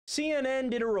CNN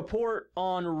did a report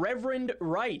on Reverend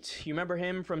Wright. You remember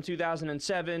him from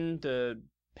 2007, the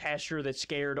pastor that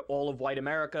scared all of white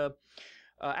America.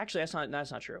 Actually,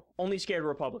 that's not true. Only scared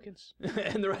Republicans.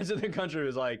 And the rest of the country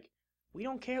was like, we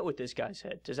don't care what this guy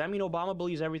said. Does that mean Obama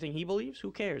believes everything he believes?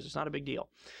 Who cares? It's not a big deal.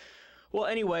 Well,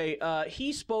 anyway,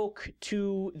 he spoke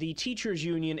to the teachers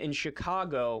union in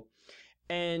Chicago,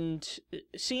 and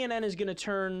CNN is going to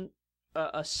turn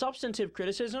a substantive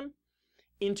criticism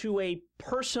into a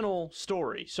personal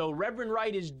story. So Reverend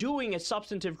Wright is doing a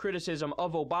substantive criticism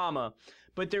of Obama,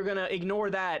 but they're going to ignore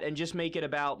that and just make it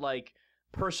about, like,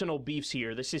 personal beefs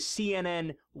here. This is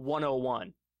CNN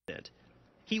 101.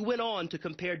 He went on to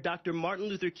compare Dr. Martin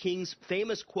Luther King's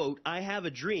famous quote, "I have a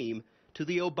dream," to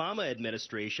the Obama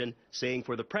administration, saying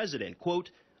for the president, quote,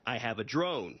 "I have a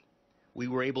drone." We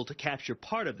were able to capture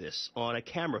part of this on a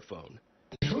camera phone.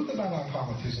 The truth about our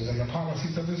politicians and the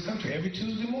policies of this country, every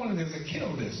Tuesday morning there's a kill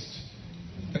list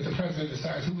that the president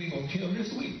decides who we're going to kill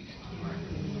this week.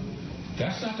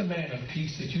 That's not the man of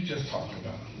peace that you just talked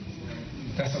about.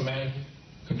 That's a man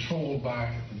controlled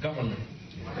by government.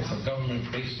 It's a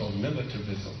government based on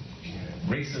militarism,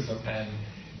 racism, and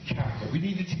capital. We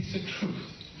need to teach the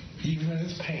truth, even when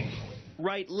it's painful.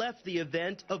 Wright left the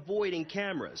event avoiding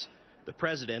cameras. The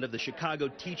president of the Chicago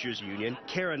Teachers Union,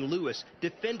 Karen Lewis,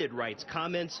 defended Wright's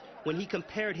comments when he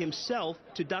compared himself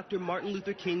to Dr. Martin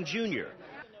Luther King Jr.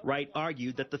 Wright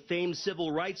argued that the famed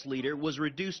civil rights leader was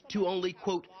reduced to only,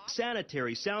 quote,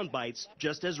 sanitary sound bites,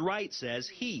 just as Wright says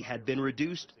he had been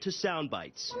reduced to sound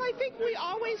bites. Well, I think we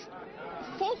always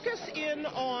focus in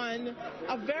on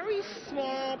a very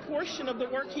small portion of the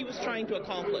work he was trying to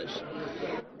accomplish.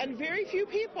 And very few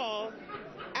people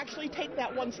actually take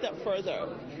that one step further.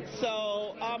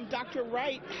 So Dr.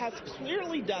 Wright has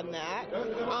clearly done that.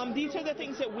 These are the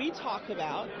things that we talk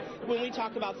about when we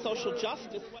talk about social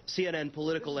justice. CNN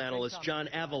political analyst John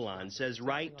Avalon says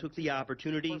Wright took the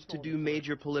opportunity to do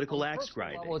major political axe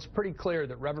grinding. Well, it's pretty clear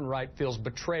that Reverend Wright feels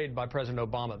betrayed by President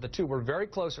Obama. The two were very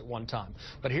close at one time.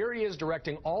 But here he is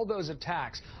directing all those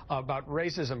attacks about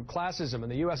racism, classism,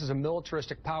 and the U.S. as a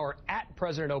militaristic power at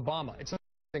President Obama. It's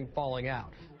something falling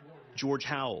out. George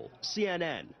Howell,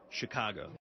 CNN,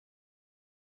 Chicago.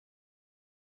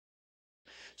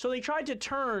 So they tried to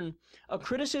turn a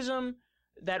criticism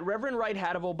that Reverend Wright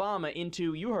had of Obama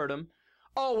into, you heard him,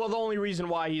 oh, well, the only reason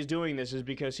why he's doing this is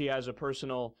because he has a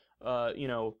personal,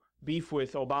 beef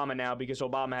with Obama now because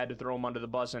Obama had to throw him under the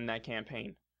bus in that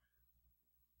campaign.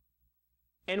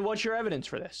 And what's your evidence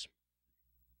for this?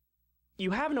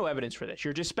 You have no evidence for this.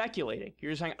 You're just speculating.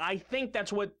 You're just saying, I think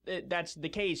that's the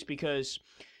case because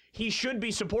he should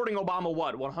be supporting Obama,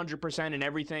 what, 100% in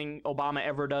everything Obama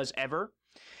ever does ever?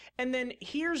 And then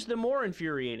here's the more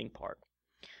infuriating part.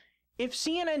 If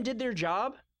CNN did their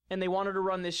job and they wanted to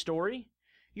run this story,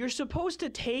 you're supposed to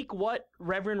take what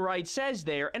Reverend Wright says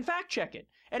there and fact check it.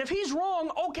 And if he's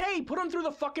wrong, okay, put him through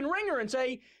the fucking ringer and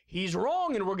say, he's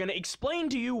wrong and we're going to explain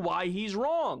to you why he's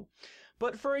wrong.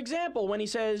 But for example, when he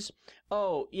says,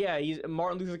 oh, yeah,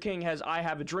 Martin Luther King has I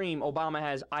have a dream, Obama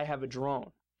has I have a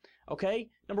drone. Okay?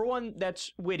 Number one,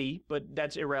 that's witty, but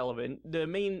that's irrelevant. The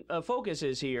main focus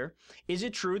is here, is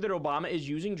it true that Obama is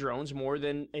using drones more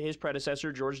than his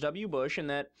predecessor, George W. Bush, and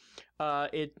that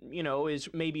it, is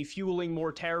maybe fueling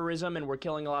more terrorism and we're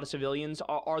killing a lot of civilians?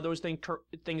 Are those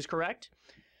things correct?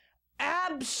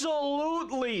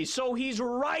 Absolutely! So he's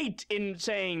right in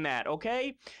saying that,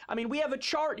 okay? I mean, we have a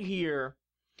chart here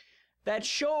that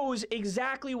shows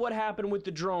exactly what happened with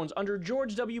the drones. Under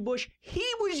George W. Bush, he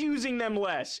was using them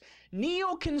less.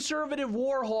 Neoconservative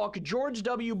war hawk George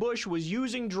W. Bush was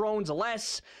using drones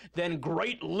less than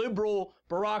great liberal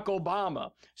Barack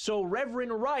Obama. So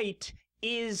Reverend Wright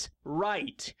is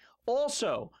right.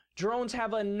 Also, drones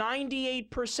have a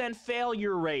 98%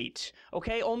 failure rate,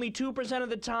 okay? Only 2% of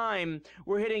the time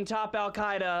we're hitting top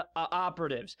Al-Qaeda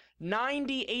operatives.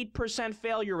 98%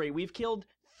 failure rate. We've killed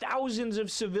thousands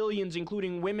of civilians,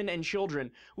 including women and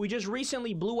children. We just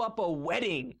recently blew up a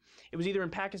wedding. It was either in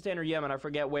Pakistan or Yemen, I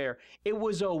forget where. It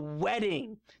was a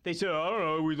wedding. They said, I don't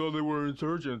know, we thought they were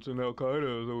insurgents in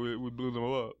Al-Qaeda, so we blew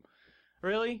them up.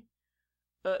 Really?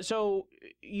 So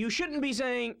you shouldn't be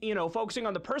saying, focusing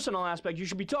on the personal aspect. You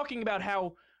should be talking about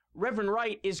how Reverend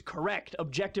Wright is correct,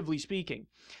 objectively speaking.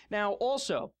 Now,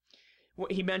 also,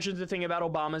 he mentions the thing about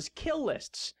Obama's kill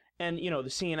lists. And, the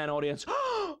CNN audience,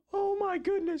 oh my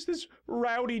goodness, this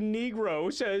rowdy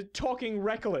Negro says talking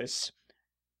reckless.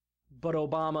 But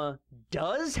Obama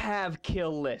does have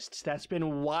kill lists. That's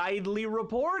been widely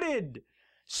reported.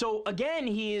 So again,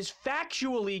 he is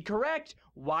factually correct.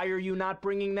 Why are you not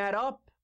bringing that up?